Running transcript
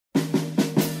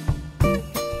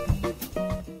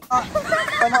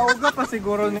Panauga pa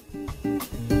siguro ni.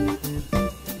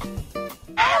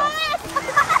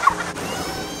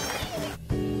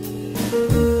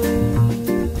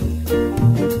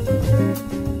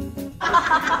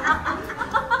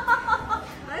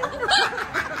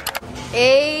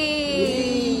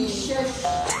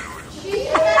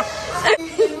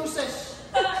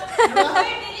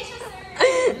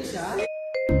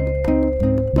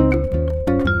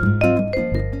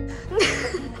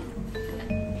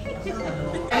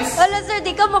 Wala sir,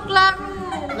 di ka maklaro.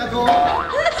 Nago.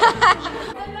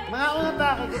 Mga unang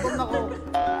bakit, gutom na ko.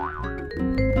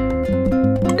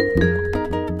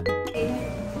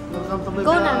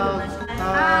 Go na.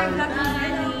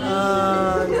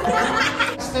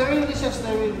 Sterile siya,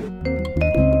 sterile.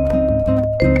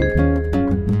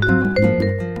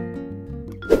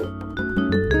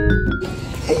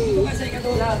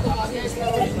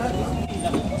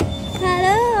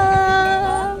 Hello.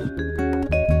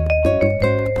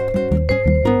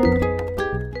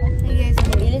 Sige guys,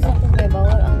 bilis ako kay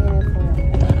bawal ang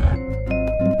uniform.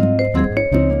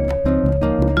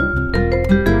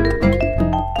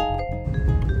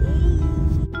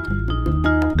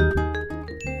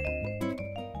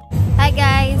 Hi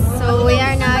guys, so we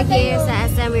are now here sa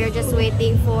SM. We are just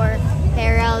waiting for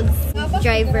Herald's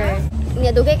driver.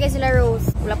 Dugay kay sila Rose.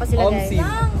 Wala pa sila guys.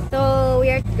 So we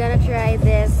are gonna try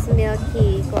this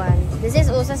milky one. This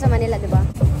is usa sa Manila, di ba?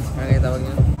 Ano kayo tawag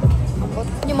niya?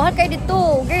 Yung mahal kayo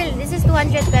dito. Girl, this is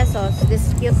 200 pesos.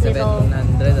 This cute little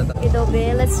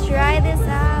bill. Let's try this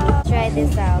out. Try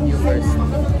this out. You first.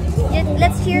 Yeah,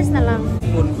 let's cheers na lang.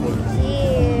 Spoonful.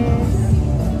 Cheers.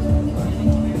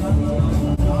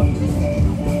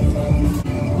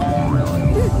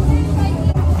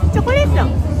 Chocolate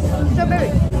lang.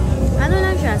 Strawberry. Ano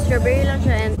lang siya? Strawberry lang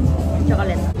siya and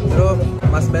chocolate. Pero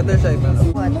mas better siya yung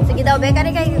ano. What? Sige daw, Becca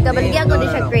rin kayo kabaligyan ko din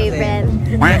siya craven.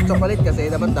 Dark chocolate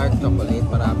kasi dapat dark chocolate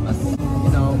para mas,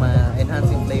 you know, ma-enhance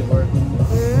yung flavor.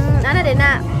 Ano din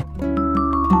na?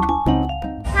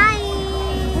 Hi!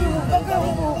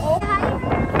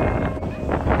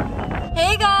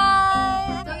 Hey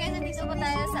guys! So guys, nandito po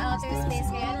tayo sa outer space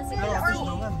ngayon.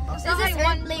 This is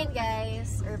airplane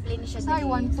guys. Airplane siya. Sorry,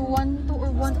 1-2-1-2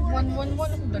 or 1-1-1-1.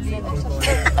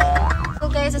 So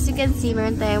guys, as you can see,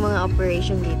 meron tayong mga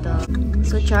operation dito.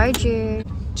 So charger.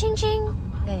 Ching ching!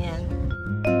 Ganyan.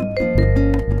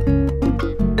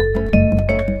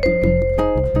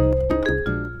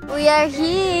 We are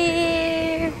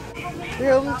here!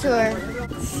 Room tour.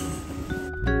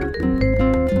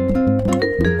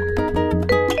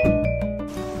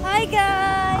 Hi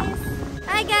guys!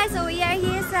 Hi guys! So we are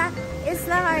here sa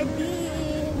Isla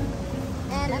Jardin.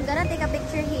 And I'm gonna take a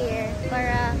picture here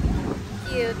para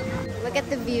cute. Look at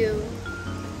the view.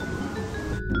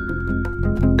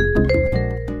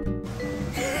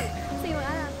 See what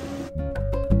I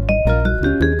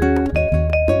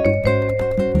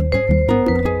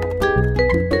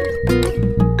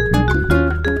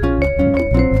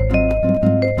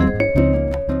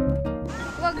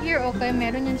Wag here, okay.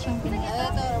 Meron yan siyang pinag-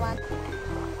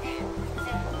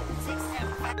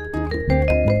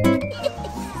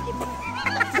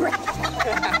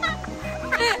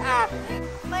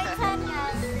 May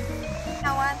chanyan.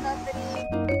 Na 1, 2,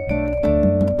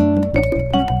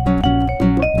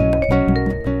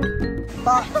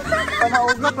 3.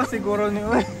 Panauga pa siguro ni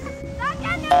Uy.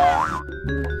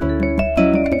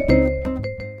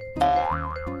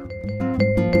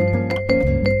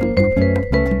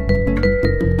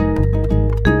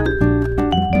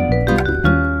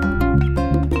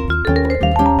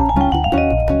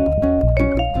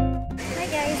 Hi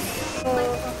guys. So,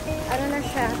 ano na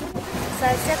siya?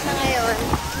 Sunset na ngayon.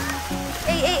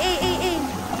 Ay!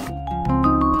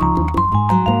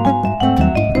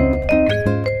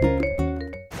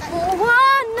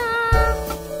 Buwana!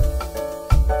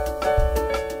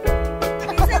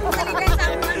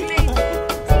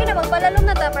 Sige na, magpalalong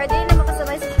na ta para di na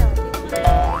makasabay sa siya.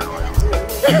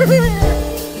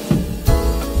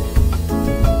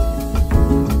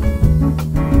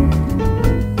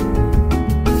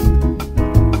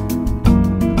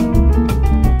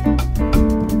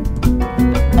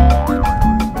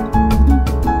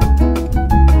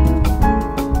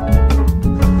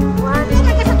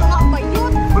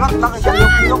 Bulak lang,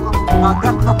 yuk ang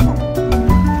agat na po.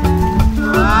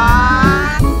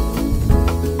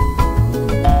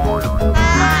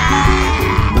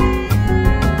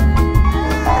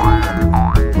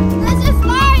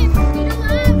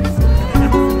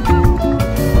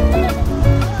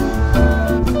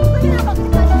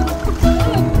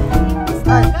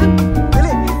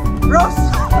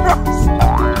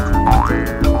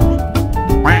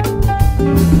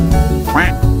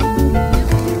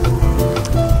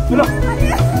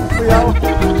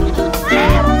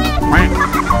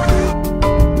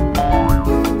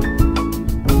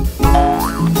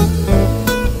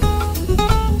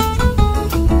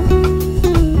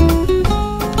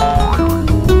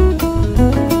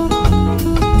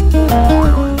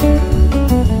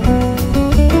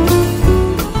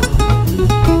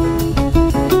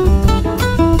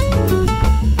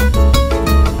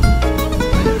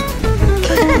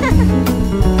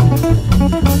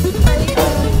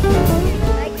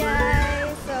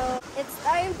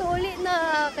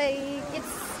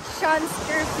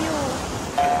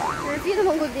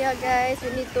 na guys.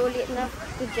 We need to ulit na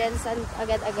to Jensen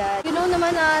agad-agad. You know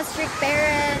naman na strict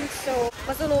parents. So,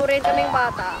 pasunurin kaming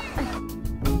bata.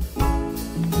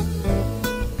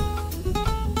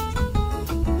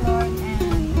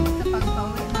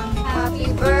 Happy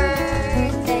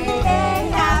birthday!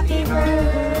 Happy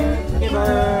birthday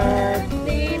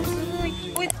to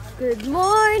you! Good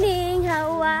morning,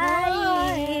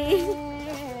 Hawaii!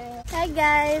 Hi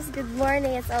guys! Good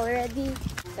morning. It's already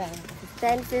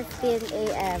 10:15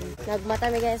 a.m. Nagmata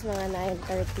mi guys mga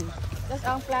 9:30. Tapos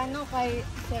ang plano kay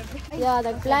 7. Yeah,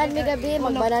 nagplan mi gabi.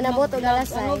 Mag-banana boat o alas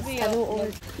 6.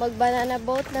 Kanuod. Mag-banana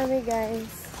boat na mi guys.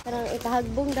 Parang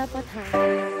itahagbong dapat ha.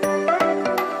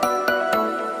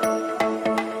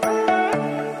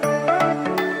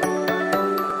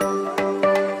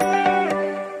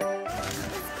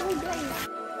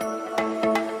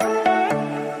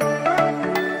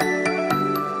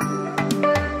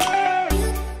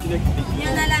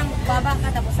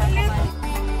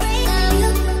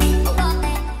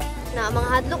 Na mga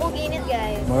hadlok og init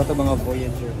guys. Mga to mga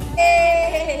Voyager.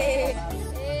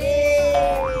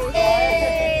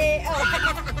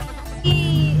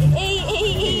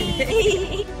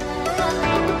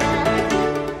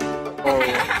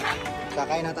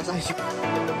 Kakain na ta sa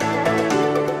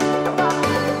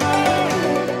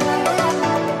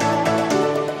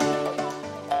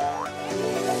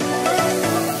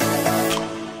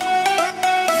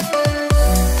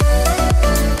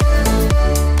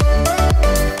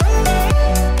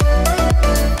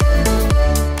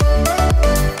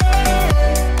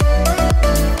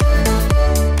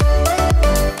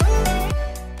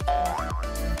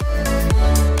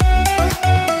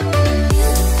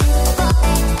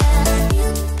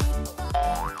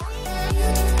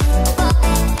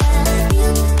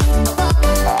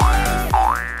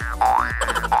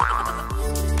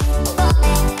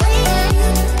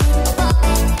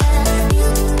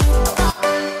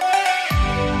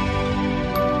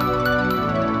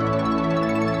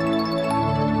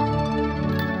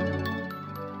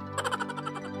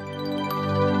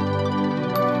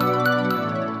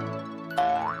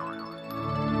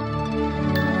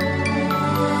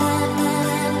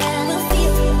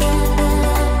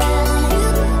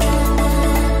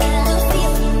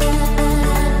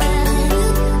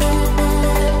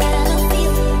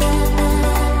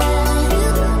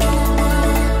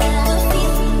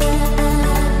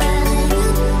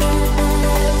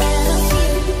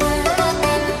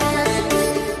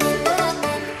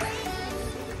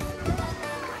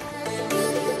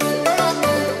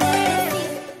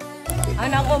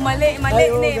Mali.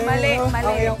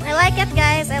 I like it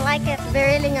guys. I like it.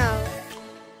 Very lingaw.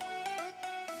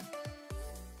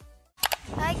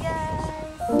 Hi guys.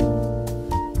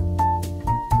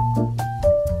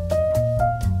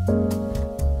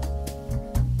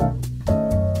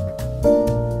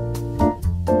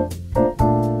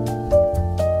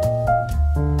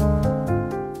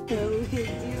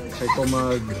 Say ko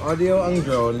mag-audio ang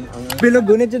drone. Bilog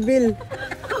gunit jud Bill.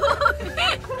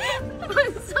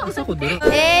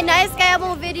 Hey, nice kaya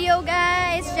mo video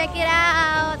guys. Check it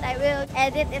out. I will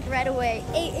edit it right away.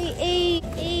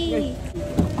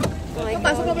 Oh my God.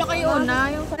 Pasok na kayo na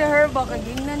yung si Herald baka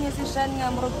gingnan niya si Sean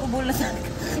nga murag kubol na sa.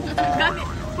 Gani.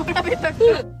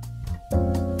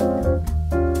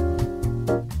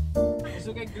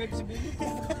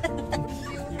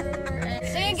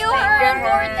 Thank you, Herald,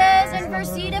 for this, and for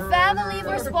Cedar family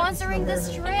for sponsoring this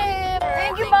trip.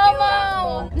 Thank you,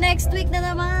 Mama. Next week na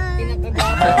naman.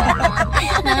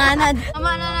 Nanganad.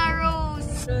 Tama na na,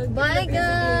 Rose. Bye,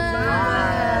 guys.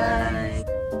 Bye.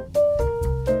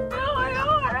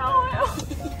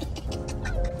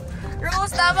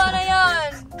 Rose, tama na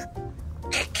yan.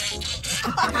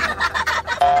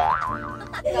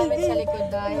 Gamit sa likod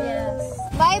dahil. Yes.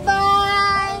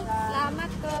 Bye-bye. Salamat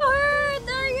ko.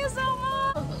 Thank you so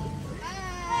much.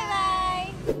 Bye-bye.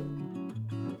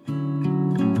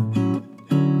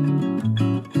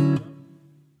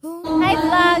 Hi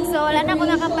vlog! So wala na ako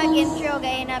nakapag-intro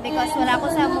gaya na because wala ako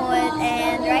sa mood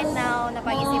and right now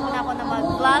napag-isipan ako na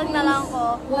mag-vlog na lang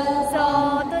ko. So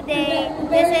today,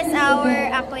 this is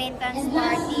our acquaintance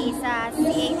party sa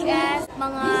CHS,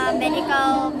 mga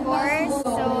medical course.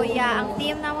 So yeah, ang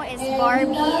team na mo is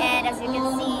Barbie and as you can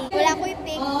see, wala ko yung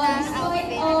pink na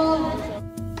outfit.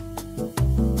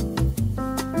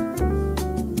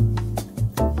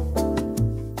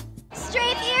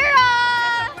 Straight era!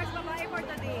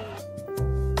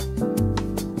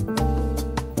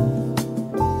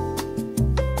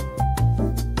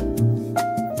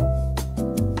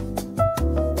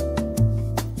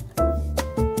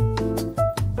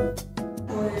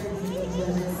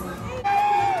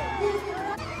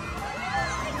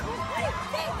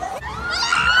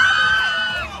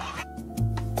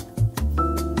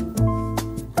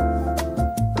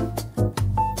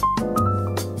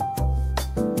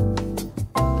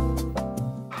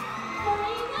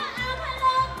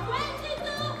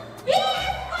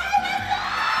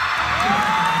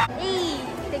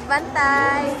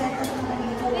 bantay.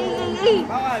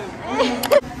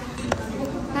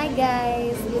 Hi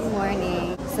guys, good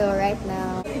morning. So right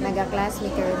now,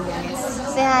 naga-classmate ka rin guys.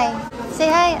 Say hi. Say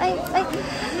hi. Ay.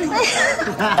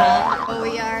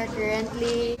 We are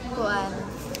currently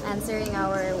answering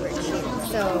our worksheet.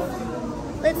 So,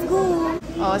 let's go.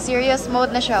 Oh, serious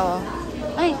mode na siya oh.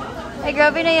 Ay,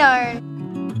 grabe na yarn.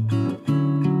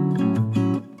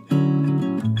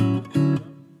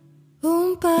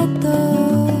 Un pato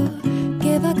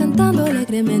que va cantando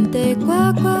alegremente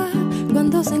cuac cuac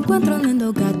cuando se encuentra un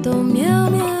lindo gato miau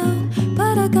miau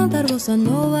para cantar bossa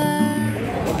nova.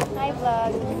 Hi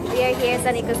vlog, we are here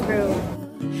sa Nico's Grove.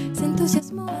 Se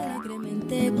entusiasmó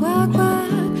alegremente cuac cuac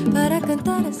para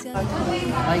cantar hacia.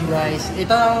 Hi guys,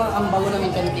 ito ang bago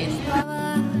naming canteen.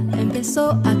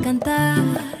 Empezó a cantar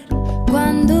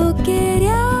cuando querías.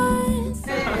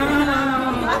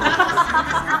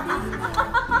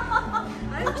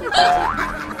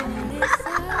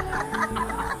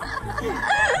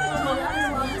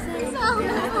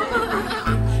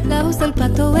 La voz del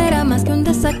pato era más que un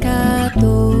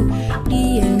desacato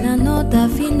y en la nota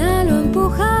final lo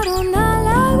empujaron al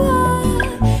agua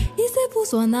y se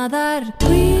puso a nadar.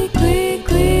 Cui, cui.